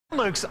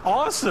Looks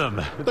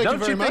awesome.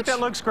 Don't you think that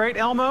looks great,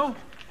 Elmo?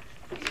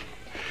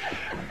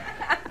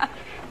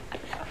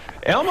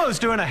 Elmo's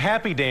doing a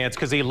happy dance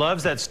because he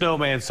loves that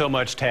snowman so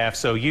much, Taff,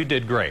 so you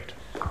did great.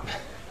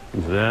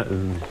 That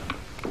and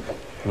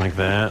like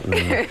that. And,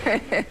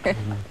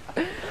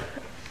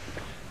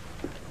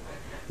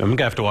 I'm going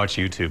to have to watch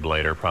YouTube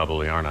later,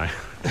 probably, aren't I?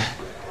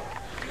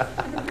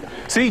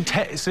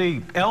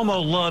 See, Elmo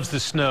loves the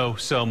snow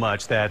so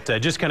much that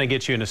just kind of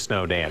gets you in a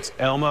snow dance.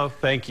 Elmo,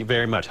 thank you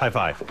very much. High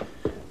five.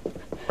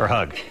 Or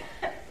hug.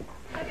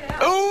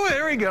 Oh,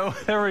 there we go.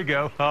 There we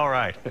go. All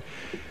right.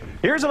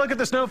 Here's a look at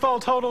the snowfall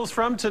totals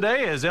from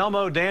today as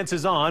Elmo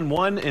dances on.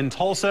 1 in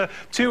Tulsa,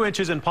 2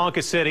 inches in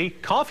Ponca City,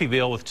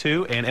 Coffeyville with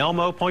 2, and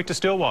Elmo Point to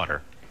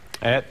Stillwater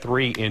at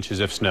 3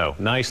 inches of snow.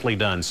 Nicely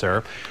done,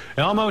 sir.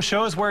 Elmo,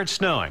 show us where it's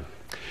snowing.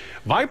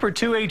 Viper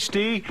 2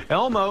 HD,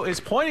 Elmo is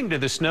pointing to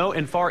the snow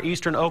in far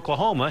eastern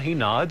Oklahoma. He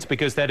nods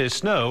because that is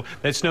snow.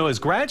 That snow is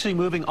gradually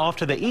moving off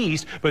to the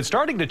east, but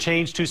starting to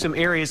change to some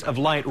areas of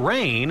light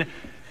rain,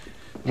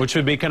 which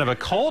would be kind of a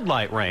cold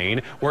light rain,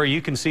 where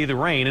you can see the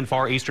rain in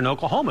far eastern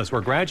Oklahoma as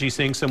we're gradually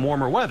seeing some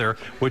warmer weather,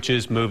 which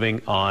is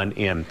moving on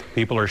in.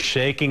 People are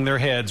shaking their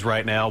heads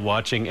right now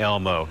watching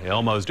Elmo.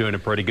 Elmo's doing a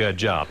pretty good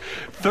job.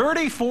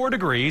 34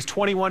 degrees,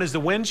 21 is the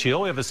wind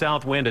chill. We have a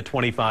south wind at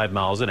 25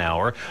 miles an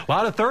hour. A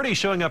lot of 30s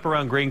showing up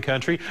around Green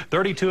Country.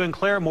 32 in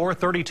Claremore,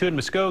 32 in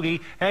Muskogee.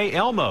 Hey,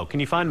 Elmo,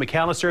 can you find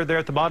McAllister there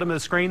at the bottom of the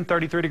screen?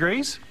 33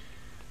 degrees?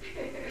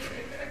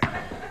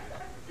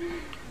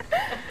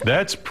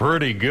 That's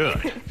pretty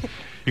good.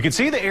 You can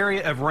see the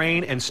area of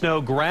rain and snow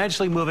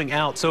gradually moving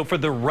out. So for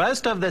the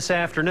rest of this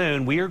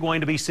afternoon, we are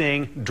going to be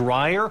seeing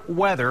drier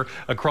weather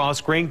across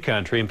Green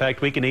Country. In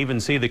fact, we can even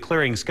see the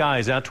clearing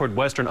skies out toward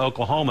western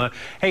Oklahoma.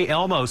 Hey,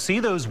 Elmo,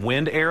 see those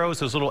wind arrows,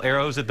 those little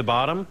arrows at the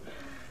bottom?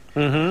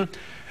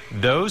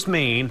 Those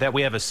mean that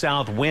we have a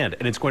south wind,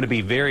 and it's going to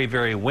be very,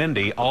 very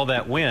windy. All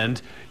that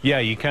wind, yeah,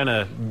 you kind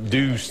of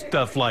do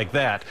stuff like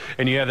that,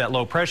 and you have that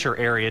low pressure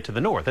area to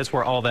the north. That's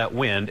where all that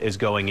wind is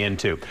going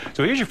into.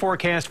 So here's your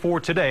forecast for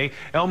today.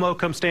 Elmo,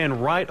 come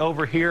stand right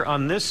over here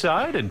on this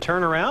side and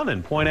turn around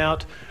and point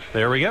out.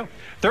 There we go.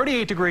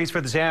 38 degrees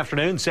for this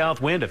afternoon, south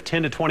wind of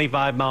 10 to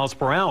 25 miles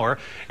per hour,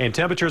 and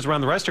temperatures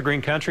around the rest of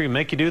Green Country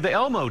make you do the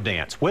Elmo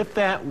dance. With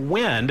that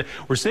wind,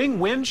 we're seeing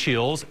wind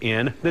chills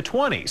in the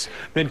 20s.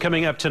 Then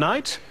coming up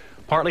tonight,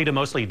 partly to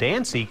mostly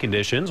dancy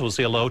conditions. We'll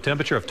see a low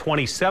temperature of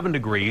 27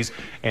 degrees,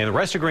 and the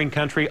rest of Green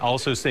Country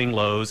also seeing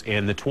lows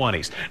in the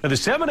 20s. Now, the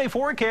 7-day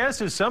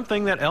forecast is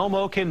something that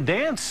Elmo can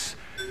dance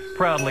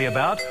proudly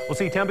about. We'll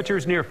see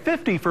temperatures near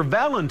 50 for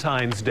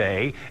Valentine's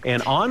Day,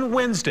 and on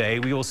Wednesday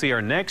we will see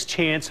our next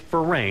chance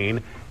for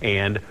rain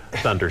and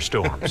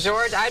thunderstorms.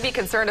 George, I'd be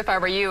concerned if I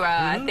were you.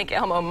 I think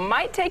Elmo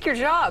might take your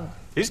job.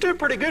 He's doing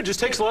pretty good. Just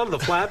takes a lot of the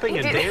flapping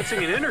and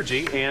dancing and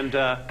energy, and good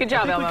job, I think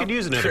Elmo. we could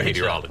use another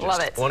meteorologist.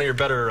 Love it. One of your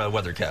better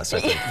weathercasts,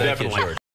 I think. Thank you, George.